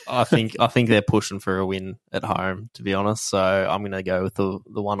 Nah. I think they're pushing for a win at home, to be honest. So I'm going to go with the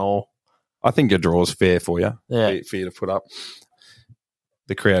 1-1. I think a draw is fair for you. Yeah. For you to put up.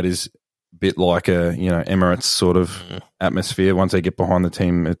 The crowd is a bit like a Emirates sort of atmosphere. Once they get behind the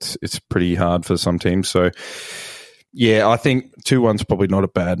team, it's pretty hard for some teams. So, yeah, I think 2-1's probably not a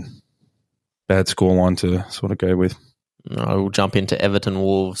bad scoreline to sort of go with. I will jump into Everton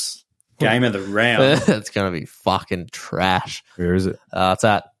Wolves. Game of the round. It's going to be fucking trash. Where is it? It's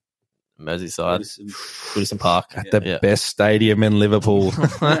at Merseyside, Goodison Park. At the best stadium in Liverpool.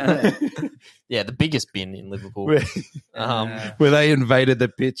 Yeah, the biggest bin in Liverpool. Where they invaded the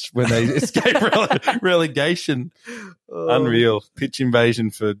pitch when they escaped relegation. Unreal. Pitch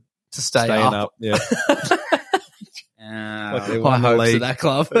invasion to stay staying up. Yeah. Like they won the league. That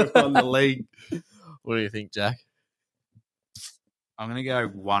club. They won the league. What do you think, Jack? I'm going to go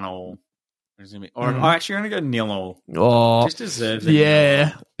 1-1. I'm actually going to go 0-0. Oh, Just deserves it.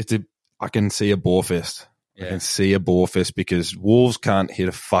 yeah. I can see a bore fest. Yeah. I can see a bore fest because Wolves can't hit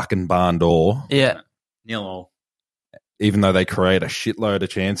a fucking barn door. Yeah. 0-0. Even though they create a shitload of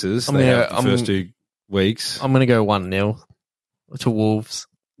chances. They have the first 2 weeks. I'm going to go 1-0 to Wolves.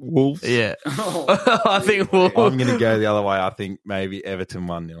 Wolves? Yeah. I think Wolves. I'm going to go the other way. I think maybe Everton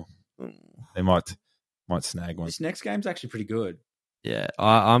 1-0. They might snag one. This next game's actually pretty good. Yeah,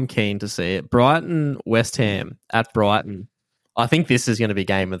 I'm keen to see it. Brighton, West Ham at Brighton. I think this is going to be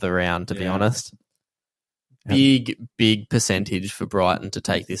game of the round, to be honest. Big percentage for Brighton to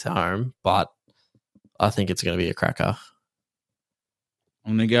take this home, but I think it's going to be a cracker.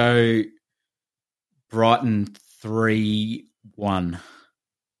 I'm going to go Brighton 3-1. I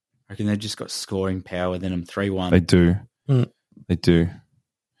reckon they've just got scoring power within them. 3-1. They do. They do.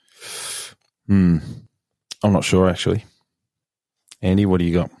 I'm not sure, actually. Andy, what do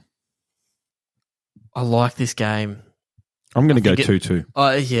you got? I like this game. I'm going to go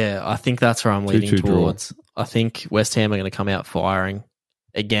 2-2. Yeah, I think that's where I'm leaning 2-2 towards. Draw. I think West Ham are going to come out firing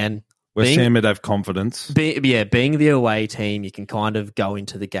again. West Ham would have confidence. Being the away team, you can kind of go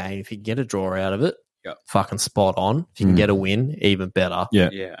into the game. If you can get a draw out of it, fucking spot on. If you can get a win, even better.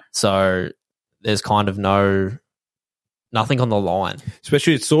 Yeah. So there's kind of nothing on the line.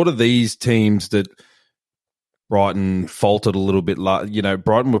 Especially it's sort of these teams that Brighton faltered a little bit.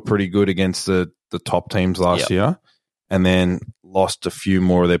 Brighton were pretty good against the top teams last year and then lost a few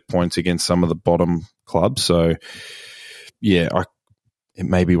more of their points against some of the bottom clubs. So, yeah, it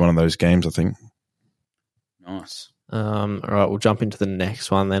may be one of those games, I think. Nice. All right, we'll jump into the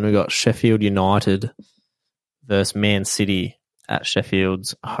next one then. We've got Sheffield United versus Man City at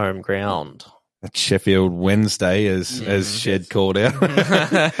Sheffield's home ground. That's Sheffield Wednesday, as Shed called out.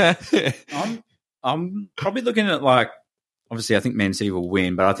 I'm probably looking at obviously I think Man City will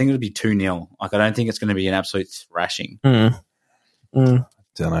win, but I think it'll be 2-0. I don't think it's going to be an absolute thrashing. Don't know.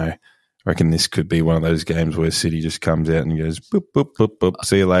 I reckon this could be one of those games where City just comes out and goes, boop, boop, boop, boop.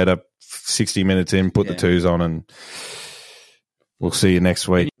 See you later. 60 minutes in, put the 2s on, and we'll see you next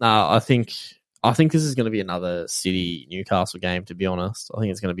week. No, I think this is going to be another City-Newcastle game, to be honest. I think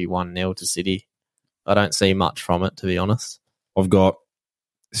it's going to be 1-0 to City. I don't see much from it, to be honest. I've got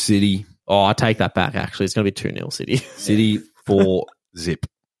City. Oh, I take that back, actually. It's going to be 2-0 City. City 4-0.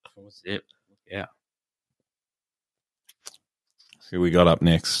 4-0. Yeah. Who we got up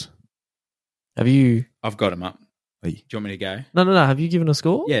next? Have you... I've got him up. Hey. Do you want me to go? No. Have you given a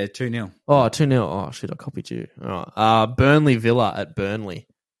score? Yeah, 2-0. Oh, 2-0. Oh, shit, I copied you. All right. Burnley Villa at Burnley.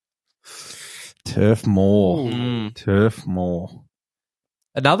 Turf Moor. Turf Moor.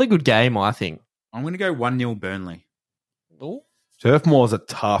 Another good game, I think. I'm going to go 1-0 Burnley. Ooh. Turf Moor is a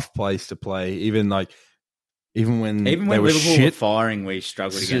tough place to play. Even when Liverpool were firing, we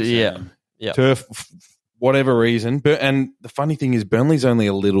struggled against them. Yeah. Turf, whatever reason. And the funny thing is, Burnley's only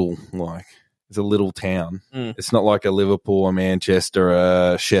it's a little town. It's not like a Liverpool, a Manchester,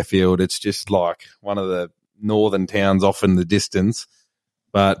 a Sheffield. It's just like one of the northern towns off in the distance.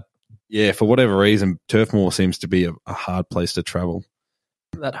 But yeah, for whatever reason, Turf Moor seems to be a hard place to travel.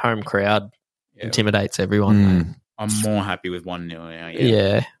 That home crowd intimidates everyone. I'm more happy with 1-0 now.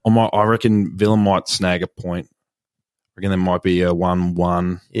 Yeah. I reckon Villa might snag a point. I reckon there might be a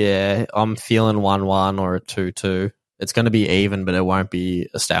 1-1. Yeah, I'm feeling 1-1 or a 2-2. It's going to be even, but it won't be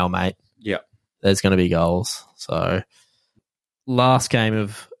a stalemate. Yeah. There's going to be goals. So, last game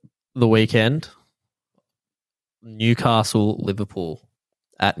of the weekend, Newcastle-Liverpool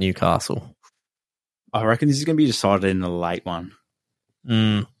at Newcastle. I reckon this is going to be decided in the late one.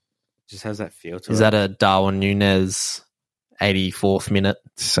 Just has that feel to it. Is that a Darwin Núñez 84th minute?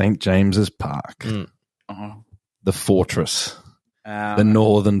 St. James's Park. The fortress. The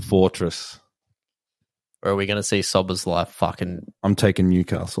northern fortress. Or are we going to see Sober's fucking... I'm taking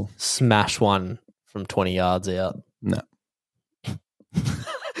Newcastle. Smash one from 20 yards out? No.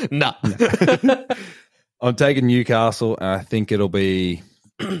 No. I'm taking Newcastle, and I think it'll be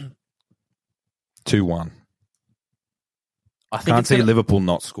 2-1. I can't see Liverpool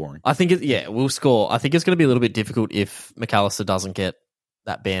not scoring. I think we'll score. I think it's going to be a little bit difficult if McAllister doesn't get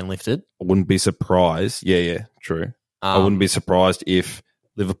that ban lifted. I wouldn't be surprised. Yeah, true. I wouldn't be surprised if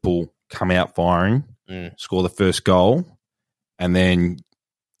Liverpool come out firing, score the first goal, and then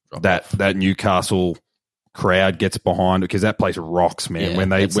that Newcastle crowd gets behind it, because that place rocks, man. When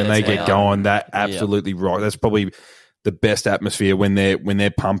they get going, that absolutely rocks. That's probably the best atmosphere when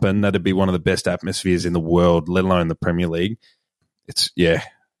they're pumping. That'd be one of the best atmospheres in the world, let alone the Premier League. They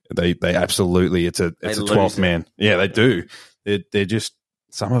absolutely it's a 12th man. Yeah, they do. They're just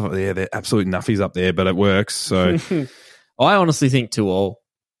some of it. Yeah, they're absolute nuffies up there, but it works. So I honestly think 2-2.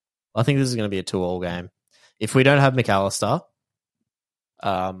 I think this is going to be a 2-2 game. If we don't have McAllister,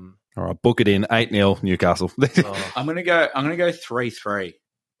 all right, book it in 8-0 Newcastle. I'm gonna go 3-3.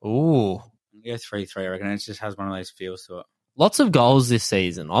 Ooh, I'm gonna go 3-3. I reckon it just has one of those feels to it. Lots of goals this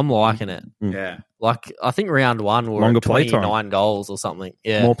season. I'm liking it. Yeah. Like, I think round 1 we were Longer at 29 goals or something.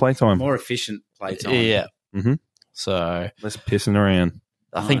 Yeah. More playtime. More efficient playtime. Yeah. Mm-hmm. So less pissing around.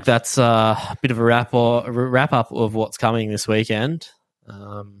 I think that's a bit of a wrap up of what's coming this weekend.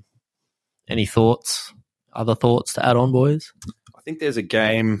 Any thoughts? Other thoughts to add on, boys? I think there's a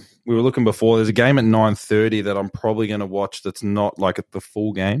game we were looking before. There's a game at 9:30 that I'm probably going to watch. That's not like the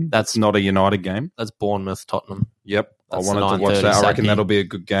full game. That's not a United game. That's Bournemouth, Tottenham. Yep, That's I wanted to watch that. I reckon that'll be a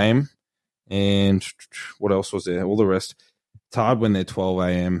good game. And what else was there? All the rest. It's hard when they're 12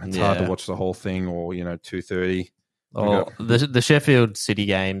 a.m. It's hard to watch the whole thing, or 2:30. Oh, the Sheffield City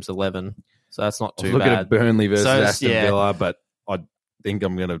game's 11, so that's not too bad. Looking at Burnley versus Aston Villa, but I think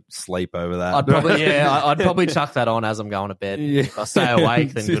I'm going to sleep over that. I'd probably chuck that on as I'm going to bed. Yeah. If I stay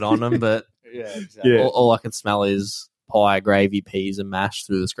awake, then good on them. But exactly. all I can smell is pie, gravy, peas, and mash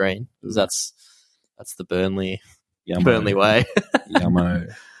through the screen. That's the Burnley way.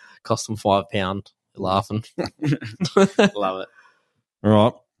 Yummo. Cost them £5. You're laughing. Love it. All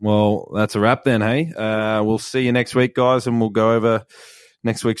right. Well, that's a wrap then, hey? We'll see you next week, guys, and we'll go over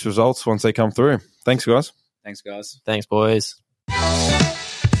next week's results once they come through. Thanks, guys. Thanks, guys. Thanks, boys.